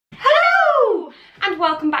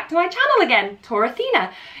welcome back to my channel again,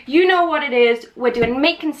 TorAthena. You know what it is, we're doing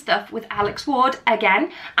Makin stuff with Alex Ward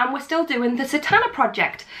again, and we're still doing the Zatanna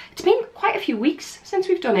project. It's been quite a few weeks since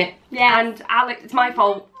we've done it. Yeah. And Alex, it's my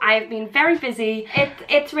fault. I have been very busy.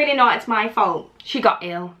 It's really not, it's my fault. She got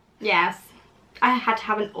ill. Yes. I had to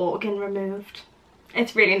have an organ removed.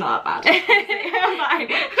 It's really not that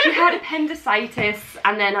bad. She had appendicitis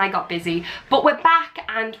and then I got busy. But we're back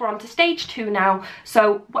and we're on to stage 2 now.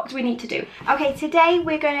 So what do we need to do? Okay, today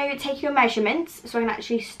we're going to take your measurements so I can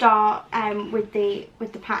actually start with the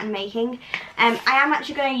pattern making. I am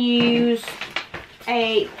actually going to use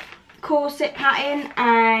a corset pattern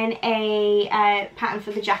and a pattern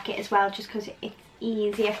for the jacket as well, just because it's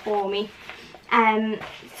easier for me.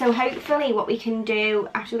 So hopefully what we can do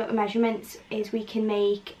after we've got the measurements is we can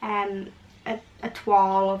make a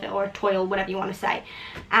toile of it, or a toile, whatever you want to say,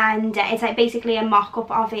 and it's like basically a mock-up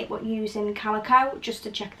of it but using calico just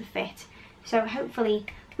to check the fit. So hopefully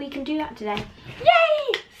we can do that today.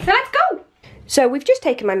 Yay! So let's go! So we've just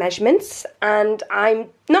taken my measurements and I'm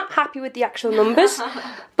not happy with the actual numbers,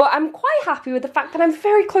 but I'm quite happy with the fact that I'm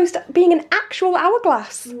very close to being an actual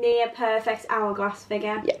hourglass. Near perfect hourglass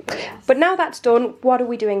figure. Yeah. Yes. But now that's done, what are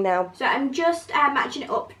we doing now? So I'm just matching it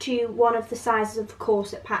up to one of the sizes of the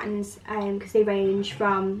corset patterns, because they range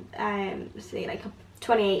from say like a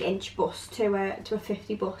 28-inch bust to a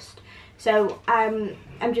 50 bust. So I'm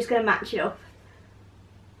just going to match it up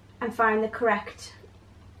and find the correct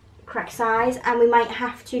size, and we might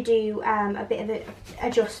have to do a bit of an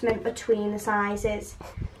adjustment between the sizes.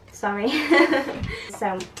 Sorry.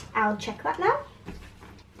 So I'll check that now.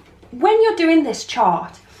 When you're doing this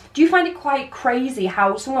chart, do you find it quite crazy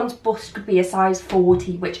how someone's bust could be a size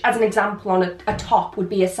 40, which as an example on a top would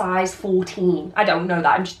be a size 14? I don't know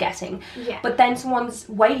that, I'm just guessing. Yeah. But then someone's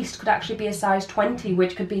waist could actually be a size 20,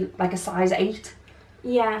 which could be like a size 8.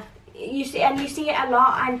 Yeah. You see it a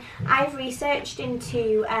lot, and I've researched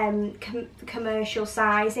into commercial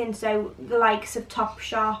sizing, so the likes of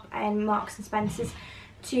Topshop and Marks and Spencer's,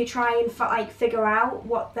 to try and figure out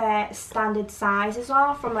what their standard sizes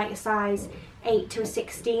are from like a size 8 to a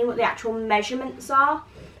 16, what the actual measurements are,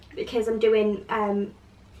 because I'm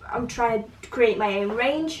trying to create my own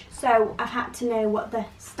range, so I've had to know what the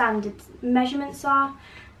standard measurements are.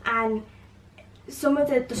 And some of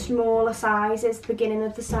the smaller sizes, the beginning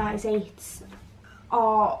of the size 8s,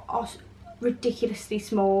 are ridiculously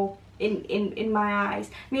small in my eyes.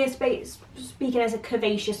 I mean, speaking as a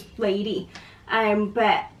curvaceous lady,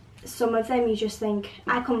 but some of them you just think,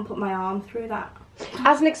 I couldn't put my arm through that.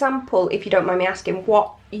 As an example, if you don't mind me asking,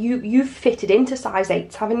 what you've fitted into size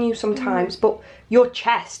 8s, haven't you, sometimes? But your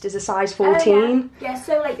chest is a size 14. Yeah,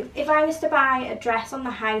 so like if I was to buy a dress on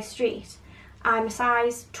the high street, I'm a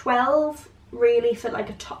size 12 really for like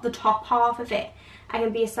the top half of it. I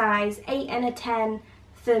can be a size 8 and a 10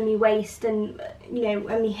 for my waist and and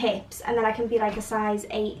my hips, and then I can be like a size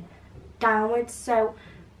 8 downwards. So,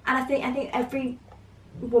 and I think every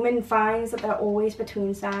woman finds that they're always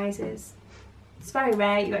between sizes. It's very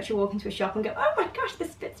rare you actually walk into a shop and go, oh my gosh,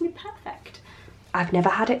 this fits me perfect. I've never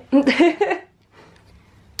had it.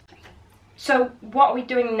 So what are we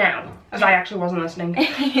doing now? As I actually wasn't listening.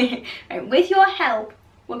 Right, with your help,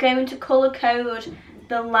 we're going to colour code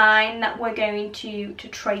the line that we're going to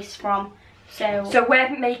trace from. So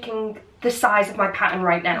we're making the size of my pattern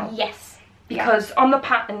right now? Yes. Because on the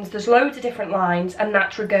patterns there's loads of different lines, and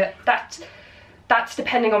that's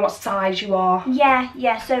depending on what size you are.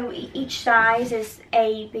 Yeah, so each size is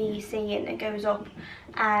A, B, C, and it goes up.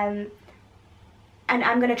 And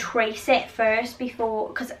I'm going to trace it first before,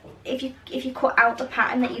 because if you cut out the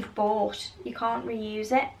pattern that you've bought, you can't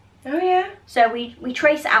reuse it. Oh yeah. So we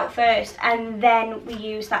trace it out first, and then we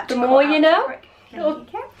use that to the more you know. Little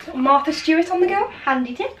Martha Stewart on the go.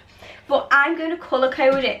 Handy tip. But I'm going to colour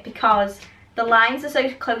code it because the lines are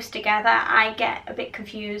so close together, I get a bit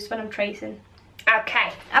confused when I'm tracing.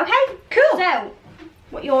 Okay. Okay, cool. So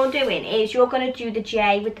what you're doing is you're going to do the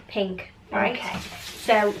J with the pink, right? Okay.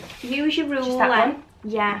 So use your ruler. Just that one?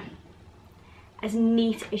 Yeah. As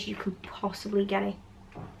neat as you can possibly get it.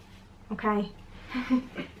 Okay.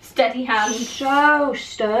 Steady hand. So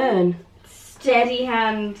stern. Steady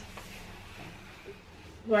hand.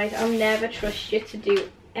 Right, I'll never trust you to do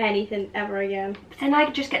anything ever again. But then I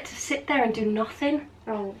just get to sit there and do nothing.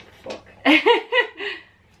 Oh, fuck.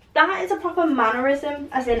 That is a proper mannerism,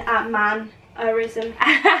 as in a mannerism.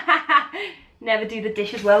 Never do the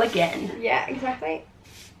dishes well again. Yeah, exactly.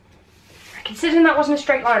 Considering that wasn't a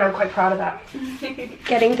straight line, I'm quite proud of that.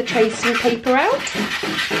 Getting the tracing paper out.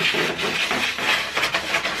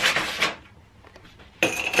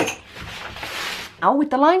 now, with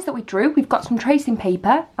the lines that we drew, we've got some tracing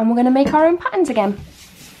paper and we're going to make our own patterns again.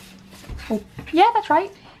 Oh, yeah, that's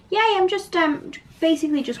right. Yeah, I'm just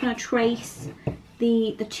basically just going to trace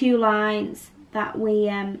the 2 lines that we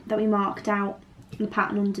marked out in the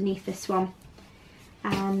pattern underneath this one,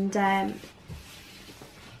 and then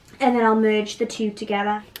I'll merge the 2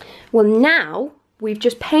 together. Well, now we've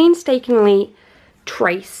just painstakingly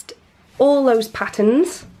traced all those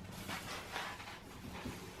patterns,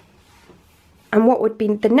 and what would be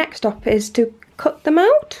the next step is to cut them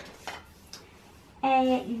out.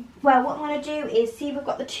 Well, what I'm going to do is see we've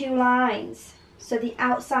got the 2 lines. So the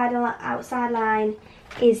outside line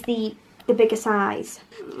is the bigger size.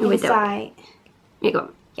 Inside. You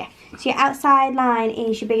go. Yeah. So your outside line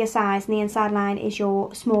is your bigger size, and the inside line is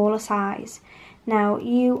your smaller size. Now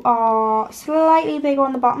you are slightly bigger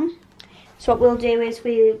on the bottom. So what we'll do is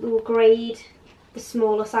we will grade the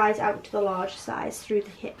smaller size out to the larger size through the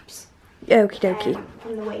hips. Okie dokie.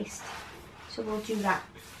 From the waist. So we'll do that.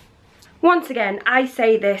 Once again, I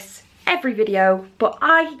say this every video, but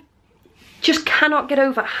I just cannot get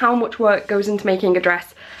over how much work goes into making a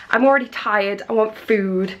dress. I'm already tired, I want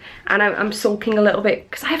food, and I'm sulking a little bit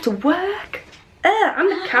because I have to work. I'm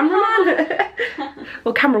the cameraman.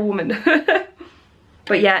 Well, camera woman.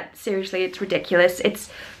 But yeah, seriously, it's ridiculous.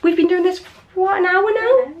 We've been doing this for what, an hour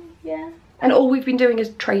now? Yeah. And all we've been doing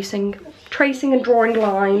is tracing and drawing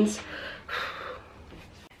lines.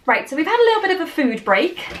 Right, so we've had a little bit of a food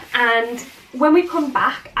break, and when we come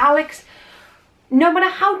back, Alex, no matter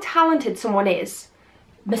how talented someone is,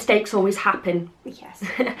 mistakes always happen. Yes.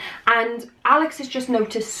 And Alex has just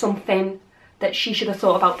noticed something that she should have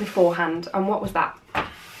thought about beforehand, and what was that?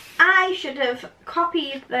 I should have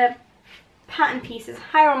copied the pattern pieces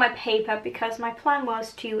higher on my paper, because my plan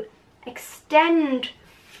was to extend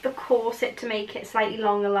the corset to make it slightly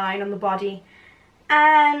longer line on the body,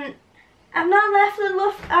 and I've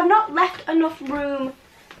not left enough room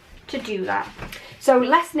to do that. So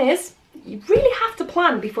lesson is, you really have to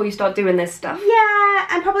plan before you start doing this stuff. Yeah,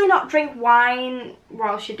 and probably not drink wine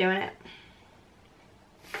whilst you're doing it.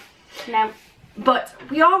 No. But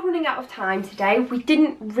we are running out of time today. We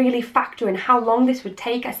didn't really factor in how long this would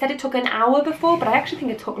take. I said it took an hour before, but I actually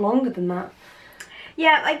think it took longer than that.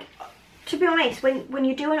 Yeah, like, to be honest, when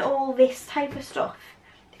you're doing all this type of stuff,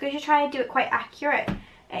 because you're trying to do it quite accurate,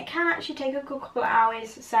 it can actually take a good couple of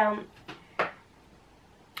hours,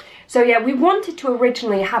 So yeah, we wanted to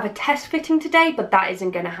originally have a test fitting today, but that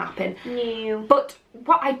isn't going to happen. No. But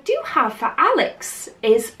what I do have for Alex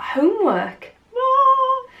is homework.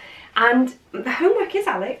 And the homework is,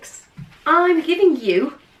 Alex, I'm giving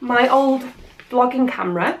you my old vlogging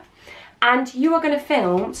camera, and you are going to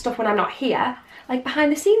film stuff when I'm not here, like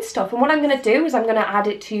behind the scenes stuff. And what I'm going to do is I'm going to add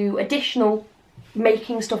it to additional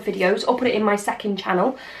making stuff videos. I'll put it in my second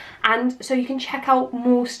channel, and so you can check out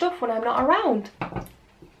more stuff when I'm not around.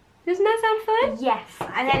 Doesn't that sound fun?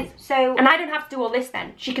 Yes, and then and I don't have to do all this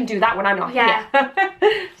then. She can do that when I'm not here.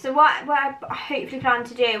 So what I hopefully plan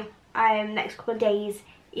to do next couple of days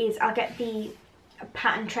is I'll get the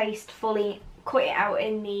pattern traced fully, cut it out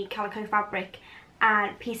in the calico fabric,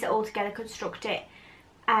 and piece it all together, construct it,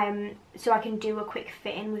 so I can do a quick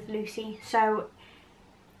fitting with Lucy. So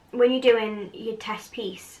when you're doing your test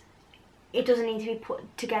piece, it doesn't need to be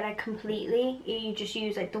put together completely. You just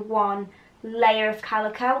use like the one layer of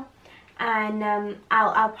calico, and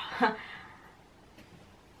I'll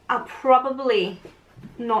probably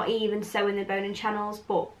not even sew in the boning channels,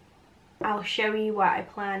 but I'll show you what I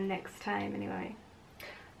plan next time anyway.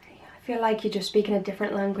 I feel like you're just speaking a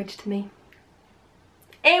different language to me.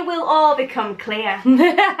 It will all become clear.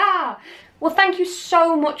 Well, thank you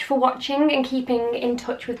so much for watching and keeping in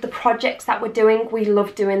touch with the projects that we're doing. We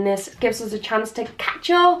love doing this. It gives us a chance to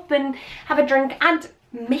catch up and have a drink and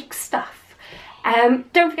make stuff.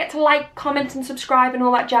 Don't forget to like, comment and subscribe and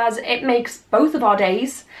all that jazz. It makes both of our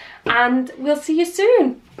days. And we'll see you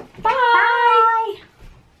soon. Bye! Bye!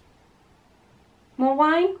 More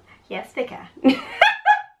wine? Yes, thicker.